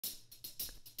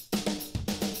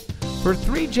For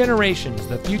 3 generations,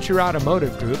 the Future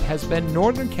Automotive Group has been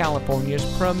Northern California's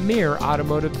premier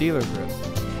automotive dealer group.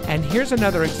 And here's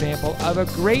another example of a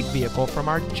great vehicle from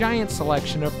our giant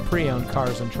selection of pre-owned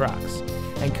cars and trucks.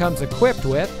 And comes equipped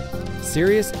with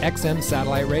Sirius XM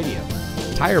satellite radio,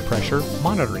 tire pressure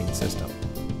monitoring system,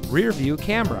 rear view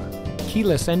camera,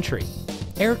 keyless entry,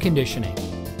 air conditioning,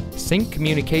 sync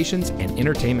communications and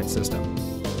entertainment system,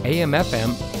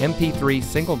 AM/FM MP3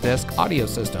 single disc audio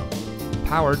system,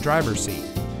 power driver's seat,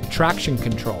 traction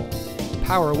control,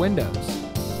 power windows,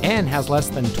 and has less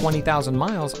than 20,000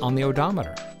 miles on the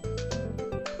odometer.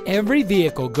 Every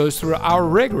vehicle goes through our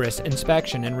rigorous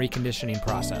inspection and reconditioning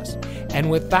process. And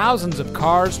with thousands of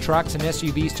cars, trucks, and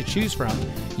SUVs to choose from,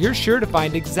 you're sure to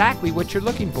find exactly what you're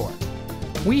looking for.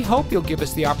 We hope you'll give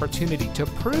us the opportunity to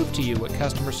prove to you what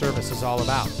customer service is all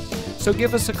about. So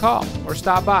give us a call or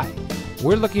stop by.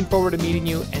 We're looking forward to meeting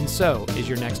you, and so is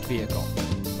your next vehicle.